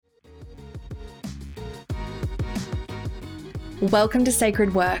Welcome to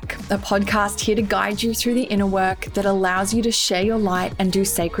Sacred Work, a podcast here to guide you through the inner work that allows you to share your light and do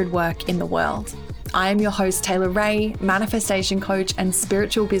sacred work in the world. I am your host, Taylor Ray, manifestation coach and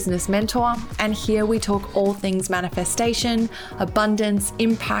spiritual business mentor, and here we talk all things manifestation, abundance,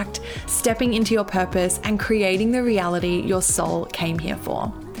 impact, stepping into your purpose, and creating the reality your soul came here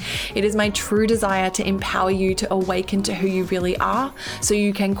for. It is my true desire to empower you to awaken to who you really are so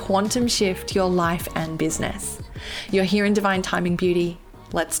you can quantum shift your life and business. You're here in divine timing, beauty.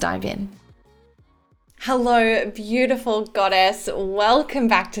 Let's dive in. Hello, beautiful goddess. Welcome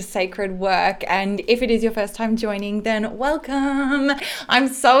back to Sacred Work. And if it is your first time joining, then welcome. I'm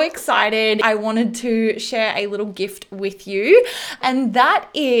so excited. I wanted to share a little gift with you, and that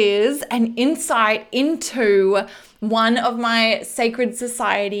is an insight into one of my Sacred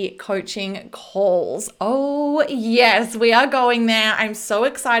Society coaching calls. Oh, yes, we are going there. I'm so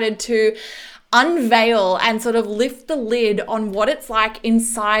excited to unveil and sort of lift the lid on what it's like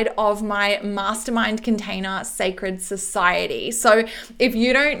inside of my mastermind container, Sacred Society. So if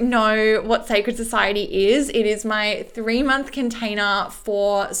you don't know what Sacred Society is, it is my 3-month container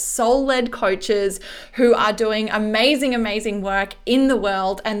for soul-led coaches who are doing amazing work in the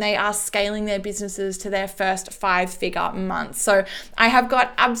world, and they are scaling their businesses to their first 5-figure month. So I have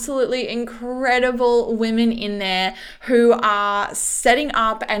got absolutely incredible women in there who are setting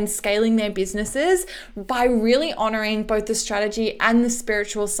up and scaling their businesses by really honoring both the strategy and the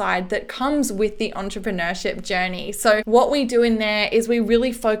spiritual side that comes with the entrepreneurship journey. So what we do in there is we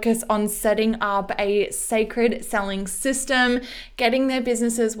really focus on setting up a sacred selling system, getting their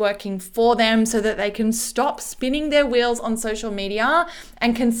businesses working for them so that they can stop spinning their wheels on social media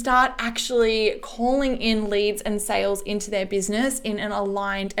and can start actually calling in leads and sales into their business in an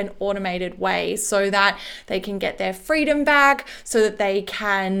aligned and automated way so that they can get their freedom back, so that they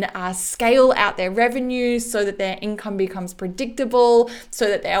can scale out their revenues, so that their income becomes predictable, so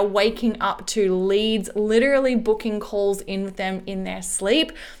that they are waking up to leads, literally booking calls in with them in their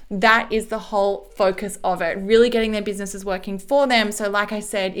sleep. That is the whole focus of it, really getting their businesses working for them. So like I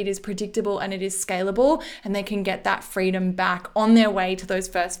said, it is predictable and it is scalable, and they can get that freedom back on their way to those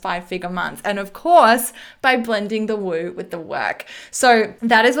first 5-figure months. And of course, by blending the woo with the work. So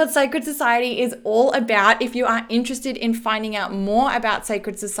that is what Sacred Society is all about. If you are interested in finding out more about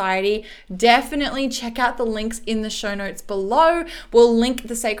Sacred Society, definitely check out the links in the show notes below. We'll link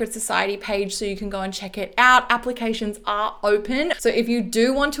the Sacred Society page so you can go and check it out. Applications are open. So if you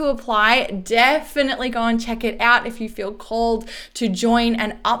do want to apply, definitely go and check it out if you feel called to join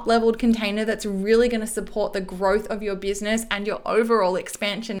an up-leveled container that's really going to support the growth of your business and your overall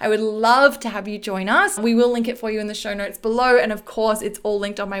expansion. I would love to have you join us. We will link it for you in the show notes below, and of course it's all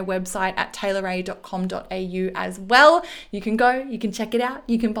linked on my website at taylorray.com.au as well. You can go, you can check it out,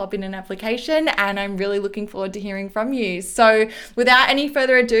 you can pop in an application, and I'm really looking forward to hearing from you. So without any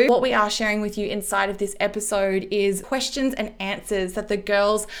further ado, what we are sharing with you inside of this episode is questions and answers that the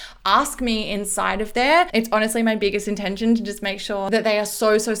girls ask me inside of there. It's honestly my biggest intention to just make sure that they are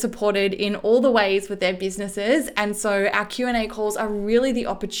so supported in all the ways with their businesses. And so our Q&A calls are really the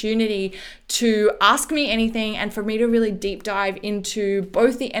opportunity to ask me anything and for me to really deep dive into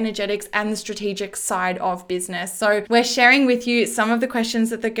both the energetics and the strategic side of business. So we're sharing with you some of the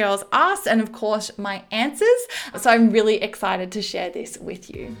questions that the girls asked and of course my answers. So I'm really excited to share this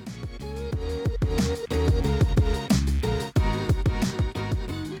with you.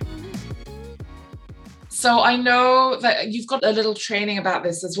 So I know that you've got a little training about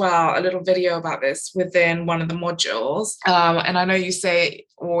this as well, a little video about this within one of the modules. And I know you say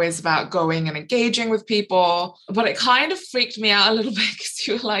always about going and engaging with people, but it kind of freaked me out a little bit because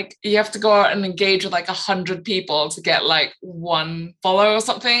you were like, you have to go out and engage with like 100 people to get like 1 follow or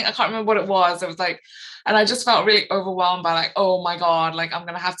something. I can't remember what it was. It was like, and I just felt really overwhelmed by like, oh my God, like I'm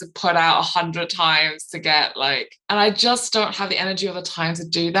going to have to put out 100 times to get like, and I just don't have the energy or the time to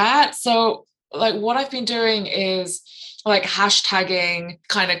do that. So like what I've been doing is like hashtagging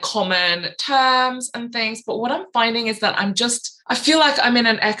kind of common terms and things. But what I'm finding is that I feel like I'm in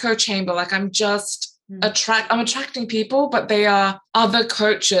an echo chamber. Like I'm just I'm attracting people, but they are other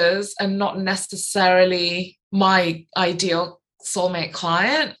coaches and not necessarily my ideal soulmate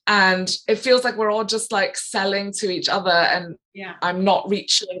client. And it feels like we're all just like selling to each other. And I'm not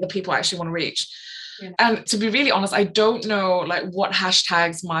reaching the people I actually want to reach. Yeah. And to be really honest, I don't know like what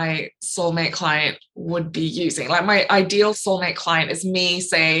hashtags my soulmate client would be using. Like my ideal soulmate client is me,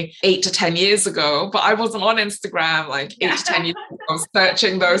 say 8 to 10 years ago, but I wasn't on Instagram like 8 to 10 years ago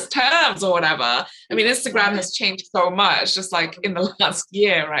searching those terms or whatever. I mean, Instagram has changed so much just like in the last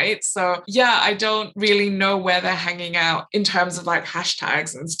year, right? So yeah, I don't really know where they're hanging out in terms of like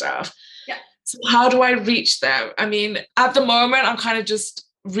hashtags and stuff. So how do I reach them? I mean, at the moment, I'm kind of just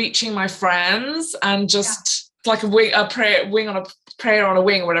reaching my friends and just like wing on a prayer on a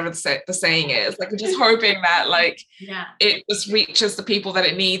wing, or whatever the saying is. Like, I'm just hoping that it just reaches the people that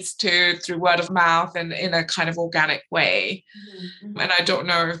it needs to through word of mouth and in a kind of organic way. And I don't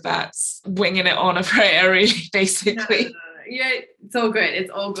know if that's winging it on a prayer, basically. No. Yeah, it's all good.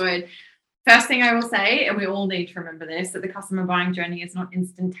 It's all good. First thing I will say, and we all need to remember this, that the customer buying journey is not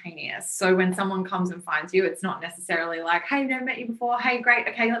instantaneous. So when someone comes and finds you, it's not necessarily like, hey, never met you before. Hey, great.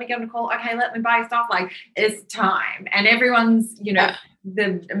 Okay, let me get on a call. Okay, let me buy stuff. Like, it's time. And everyone's,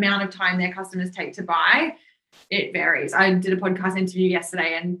 the amount of time their customers take to buy, it varies. I did a podcast interview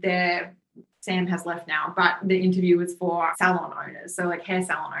yesterday, and Sam has left now, but the interview was for salon owners, so like hair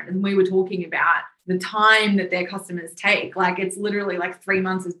salon owners. And we were talking about the time that their customers take. Like, it's literally like 3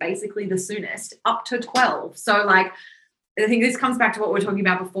 months is basically the soonest, up to 12. So like, I think this comes back to what we were talking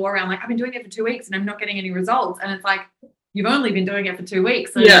about before around like, I've been doing it for 2 weeks and I'm not getting any results. And it's like, you've only been doing it for 2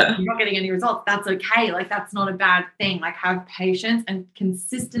 weeks. So you're not getting any results. That's okay. Like, that's not a bad thing. Like, have patience and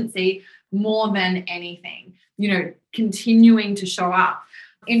consistency more than anything, continuing to show up.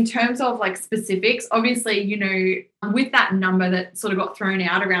 In terms of like specifics, obviously, with that number that sort of got thrown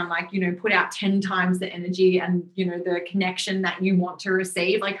out around like, put out 10 times the energy and, the connection that you want to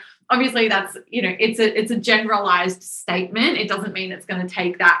receive. Like, obviously that's, it's a generalized statement. It doesn't mean it's going to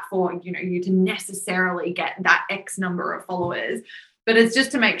take that for, you to necessarily get that X number of followers. But it's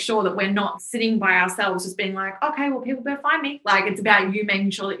just to make sure that we're not sitting by ourselves just being like, okay, well, people better find me. Like, it's about you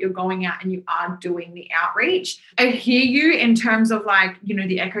making sure that you're going out and you are doing the outreach. I hear you in terms of like,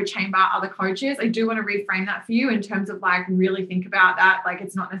 the echo chamber, other coaches. I do want to reframe that for you in terms of like, really think about that. Like,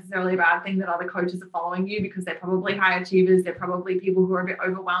 it's not necessarily a bad thing that other coaches are following you, because they're probably high achievers. They're probably people who are a bit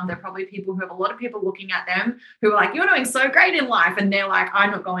overwhelmed. They're probably people who have a lot of people looking at them who are like, you're doing so great in life. And they're like,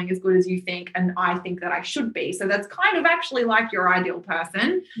 I'm not going as good as you think. And I think that I should be. So that's kind of actually like your ideal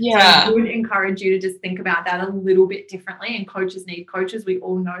person. So I would encourage you to just think about that a little bit differently, and coaches need coaches. We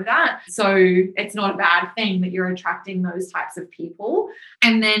all know that. So it's not a bad thing that you're attracting those types of people.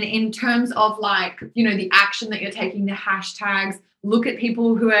 And then in terms of like, the action that you're taking, the hashtags, look at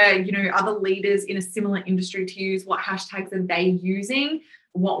people who are, other leaders in a similar industry to you. What hashtags are they using?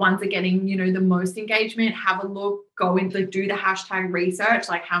 What ones are getting, the most engagement? Have a look, go into, do the hashtag research,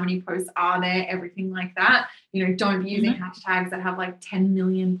 like how many posts are there, everything like that. Don't be using hashtags that have like 10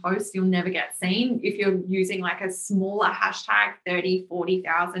 million posts. You'll never get seen. If you're using like a smaller hashtag, 30,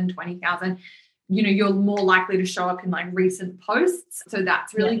 40,000, 20,000, you're more likely to show up in like recent posts. So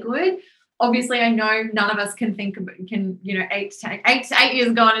that's really good. Obviously, I know none of us can 8 years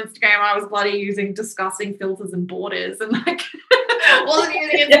ago on Instagram, I was bloody using disgusting filters and borders and like wasn't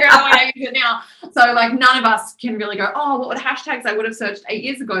using Instagram the way I use it now. So like, none of us can really go, oh, what were the hashtags I would have searched 8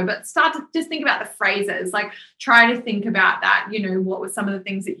 years ago? But start to just think about the phrases. Like, try to think about that. What were some of the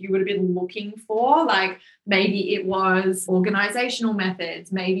things that you would have been looking for? Like, maybe it was organizational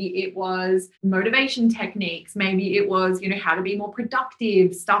methods. Maybe it was motivation techniques. Maybe it was, how to be more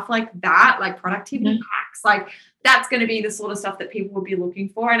productive, stuff like that, like productivity hacks. Like, that's going to be the sort of stuff that people will be looking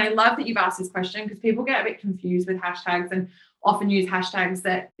for. And I love that you've asked this question, because people get a bit confused with hashtags and often use hashtags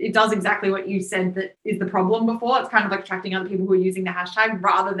that it does exactly what you said that is the problem before. It's kind of like attracting other people who are using the hashtag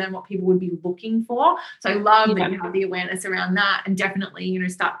rather than what people would be looking for. So I love that you have the awareness around that, and definitely,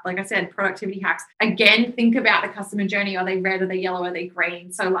 start, like I said, productivity hacks. Again, think about the customer journey. Are they red? Are they yellow? Are they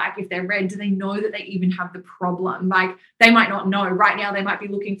green? So like, if they're red, do they know that they even have the problem? Like, they might not know right now. They might be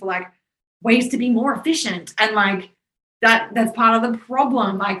looking for like ways to be more efficient, and like that's part of the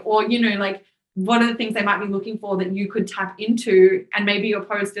problem. Like, or, like, what are the things they might be looking for that you could tap into? And maybe your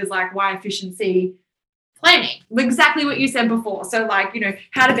post is like, why efficiency? Planning, exactly what you said before. So like,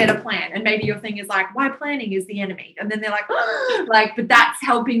 how to better plan. And maybe your thing is like, why planning is the enemy. And then they're like, oh, like, but that's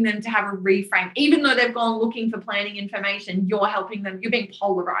helping them to have a reframe. Even though they've gone looking for planning information, you're helping them. You're being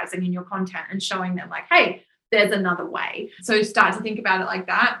polarizing in your content and showing them like, hey, there's another way. So start to think about it like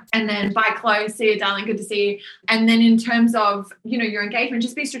that. And then buy clothes, see you, darling, good to see you. And then in terms of, your engagement,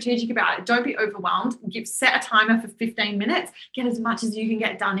 just be strategic about it. Don't be overwhelmed. Set a timer for 15 minutes. Get as much as you can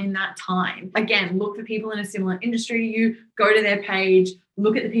get done in that time. Again, look for people in a similar industry to you. Go to their page.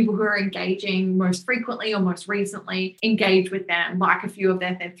 Look at the people who are engaging most frequently or most recently. Engage with them. Like a few of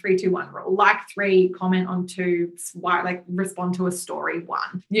their 3-2-1 rule. Like 3, comment on 2, like respond to a story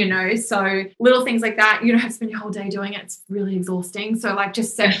 1. So little things like that. You don't have to spend your whole day doing it. It's really exhausting. So like,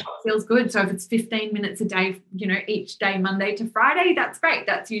 just set what feels good. So if it's 15 minutes a day, each day, Monday to Friday, that's great.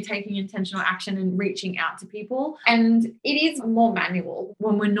 That's you taking intentional action and reaching out to people. And it is more manual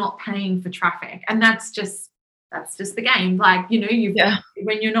when we're not paying for traffic. And that's just the game. Like,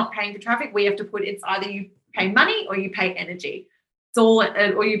 when you're not paying for traffic, we have to put, it's either you pay money or you pay energy. It's all,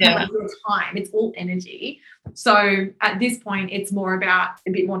 or you pay your time. It's all energy. So at this point, it's more about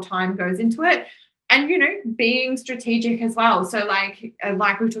a bit more time goes into it. And, you know, being strategic as well. So like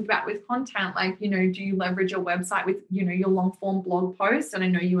we talked about with content, like, you know, do you leverage your website with, you know, your long form blog posts? And I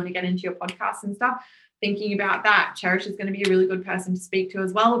know you want to get into your podcast and stuff. Thinking about that, Cherish is going to be a really good person to speak to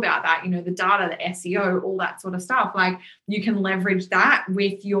as well about that, you know, the data, the SEO, all that sort of stuff. Like you can leverage that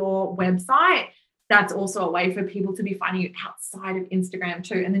with your website. That's also a way for people to be finding you outside of Instagram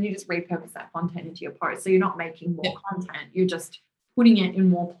too. And then you just repurpose that content into your post. So you're not making more content. You're just putting it in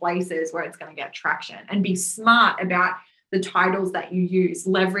more places where it's going to get traction, and be smart about the titles that you use.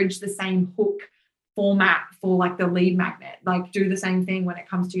 Leverage the same hook format for like the lead magnet. Like do the same thing when it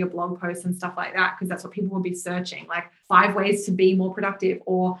comes to your blog posts and stuff like that, because that's what people will be searching, like 5 ways to be more productive,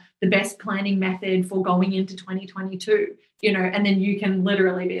 or the best planning method for going into 2022, you know. And then you can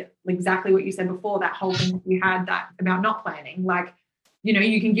literally be exactly what you said before, that whole thing that you had that about not planning. Like, you know,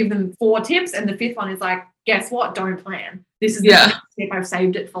 you can give them 4 tips and the 5th one is like, guess what? Don't plan. This is the next tip. I've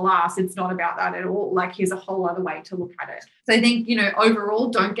saved it for last. It's not about that at all. Like here's a whole other way to look at it. So I think, you know, overall,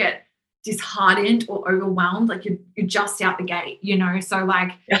 don't get disheartened or overwhelmed. Like you're just out the gate, you know. So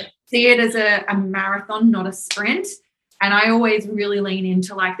like see it as a marathon, not a sprint. And I always really lean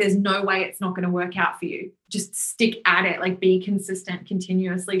into like, there's no way it's not going to work out for you. Just stick at it, like be consistent,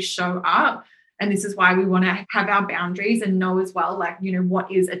 continuously show up. And this is why we want to have our boundaries and know as well, like, you know,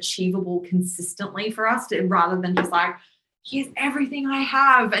 what is achievable consistently for us, to, rather than just like, here's everything I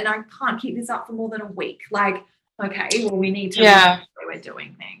have and I can't keep this up for more than a week. Like, okay, well, we need to know we're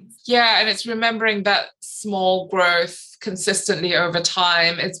doing things. Yeah, and it's remembering that small growth consistently over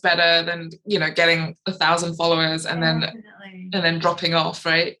time is better than, you know, getting 1,000 followers and then dropping off,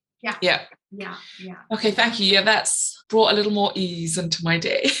 right? Yeah. Okay, thank you. Yeah, that's brought a little more ease into my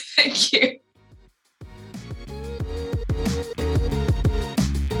day. Thank you.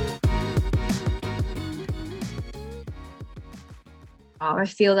 I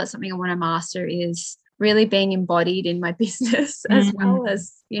feel that something I want to master is really being embodied in my business as well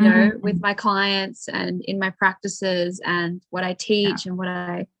as, you know, with my clients and in my practices and what I teach and what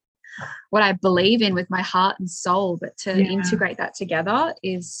I believe in with my heart and soul. But to integrate that together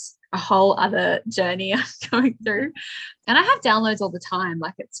is a whole other journey I'm going through. And I have downloads all the time.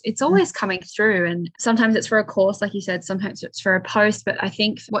 Like it's always coming through. And sometimes it's for a course, like you said, sometimes it's for a post. But I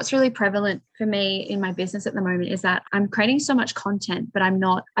think what's really prevalent for me in my business at the moment is that I'm creating so much content, but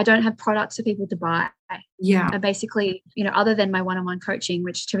I don't have products for people to buy. Yeah. I basically, you know, other than my one-on-one coaching,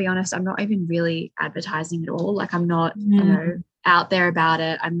 which to be honest, I'm not even really advertising at all. Like I'm not, you know, out there about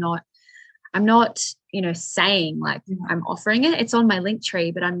it. I'm not, you know, saying like I'm offering it. It's on my link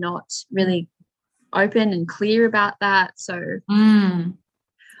tree, but I'm not really open and clear about that. So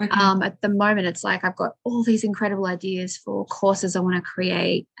at the moment, it's like I've got all these incredible ideas for courses I want to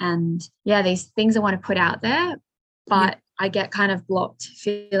create and these things I want to put out there, but I get kind of blocked,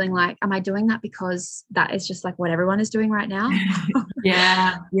 feeling like, am I doing that because that is just like what everyone is doing right now?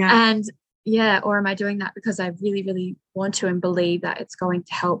 And or am I doing that because I really, really want to and believe that it's going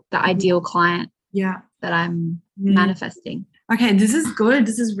to help the ideal client that I'm manifesting? Okay, this is good.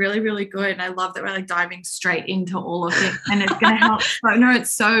 This is really, really good. And I love that we're like diving straight into all of it. And it's going to help. No,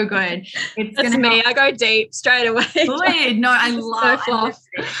 it's so good. That's me. I go deep straight away. Good. No, I love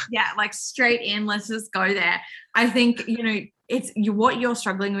it. Yeah, like straight in. Let's just go there. I think, you know, what you're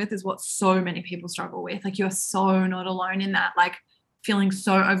struggling with is what so many people struggle with. Like you're so not alone in that. Like feeling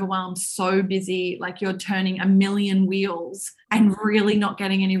so overwhelmed, so busy, like you're turning a million wheels and really not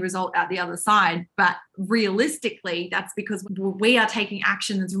getting any result out the other side. But realistically, that's because we are taking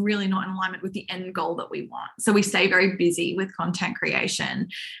action that's really not in alignment with the end goal that we want. So we stay very busy with content creation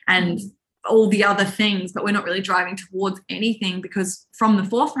and all the other things, but we're not really driving towards anything because from the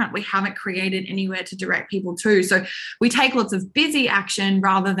forefront, we haven't created anywhere to direct people to. So we take lots of busy action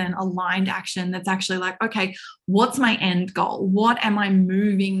rather than aligned action that's actually like, okay, what's my end goal? What am I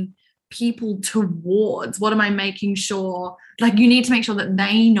moving people towards? What am I making sure? Like you need to make sure that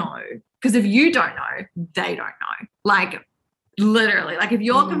they know, because if you don't know, they don't know. Like literally, like if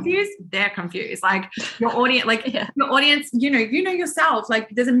you're confused, they're confused. Like your audience, your audience, you know yourself, like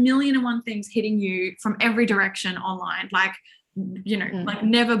there's a million and one things hitting you from every direction online, like, you know, like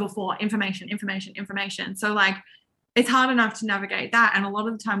never before, information. So like, it's hard enough to navigate that. And a lot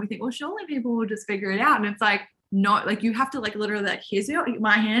of the time we think, well, surely people will just figure it out. And it's like, no, like you have to like literally like, here's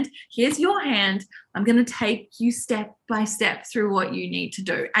my hand, here's your hand. I'm going to take you step by step through what you need to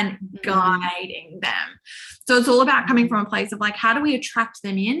do and guiding them. So it's all about coming from a place of like, how do we attract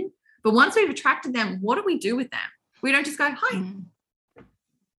them in? But once we've attracted them, what do we do with them? We don't just go, hi,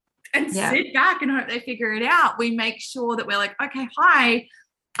 sit back and hope they figure it out. We make sure that we're like, okay, hi,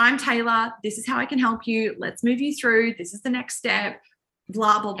 I'm Taylor. This is how I can help you. Let's move you through. This is the next step.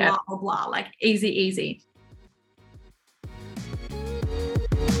 Blah, blah, blah, blah, blah. Like easy.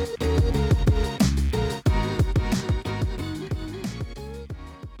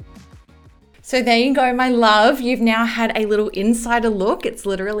 So there you go, my love. You've now had a little insider look. It's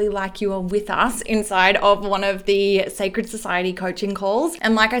literally like you are with us inside of one of the Sacred Society coaching calls.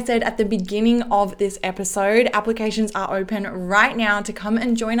 And like I said at the beginning of this episode, applications are open right now to come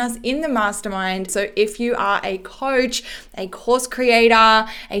and join us in the mastermind. So if you are a coach, a course creator,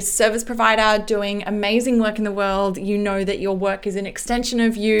 a service provider doing amazing work in the world, you know that your work is an extension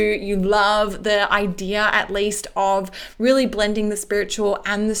of you. You love the idea, at least, of really blending the spiritual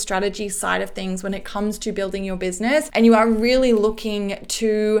and the strategy side of things when it comes to building your business, and you are really looking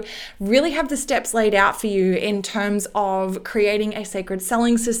to really have the steps laid out for you in terms of creating a sacred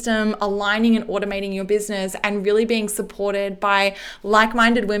selling system, aligning and automating your business, and really being supported by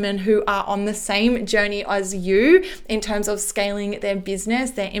like-minded women who are on the same journey as you in terms of scaling their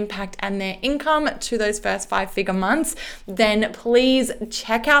business, their impact, and their income to those first 5-figure months, then please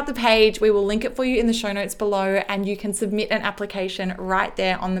check out the page. We will link it for you in the show notes below, and you can submit an application right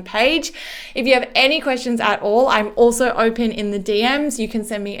there on the page. If you have any questions at all, I'm also open in the DMs. You can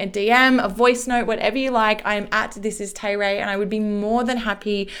send me a DM, a voice note, whatever you like. I am at This Is Tay Ray, and I would be more than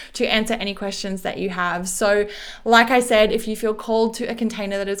happy to answer any questions that you have. So like I said, if you feel called to a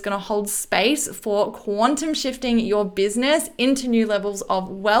container that is going to hold space for quantum shifting your business into new levels of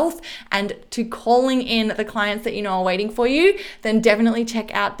wealth and to calling in the clients that you know are waiting for you, then definitely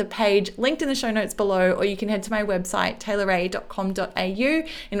check out the page linked in the show notes below, or you can head to my website, taylorray.com.au,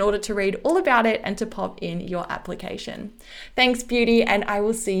 in order to read all about it and to pop in your application. Thanks, beauty, and I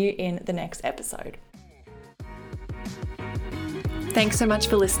will see you in the next episode. Thanks so much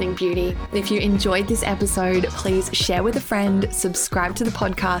for listening, beauty. If you enjoyed this episode, please share with a friend, subscribe to the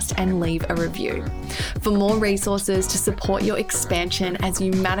podcast, and leave a review. For more resources to support your expansion as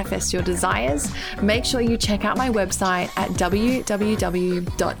you manifest your desires, make sure you check out my website at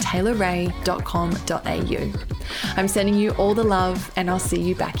www.taylorray.com.au. I'm sending you all the love, and I'll see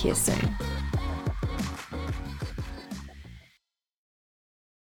you back here soon.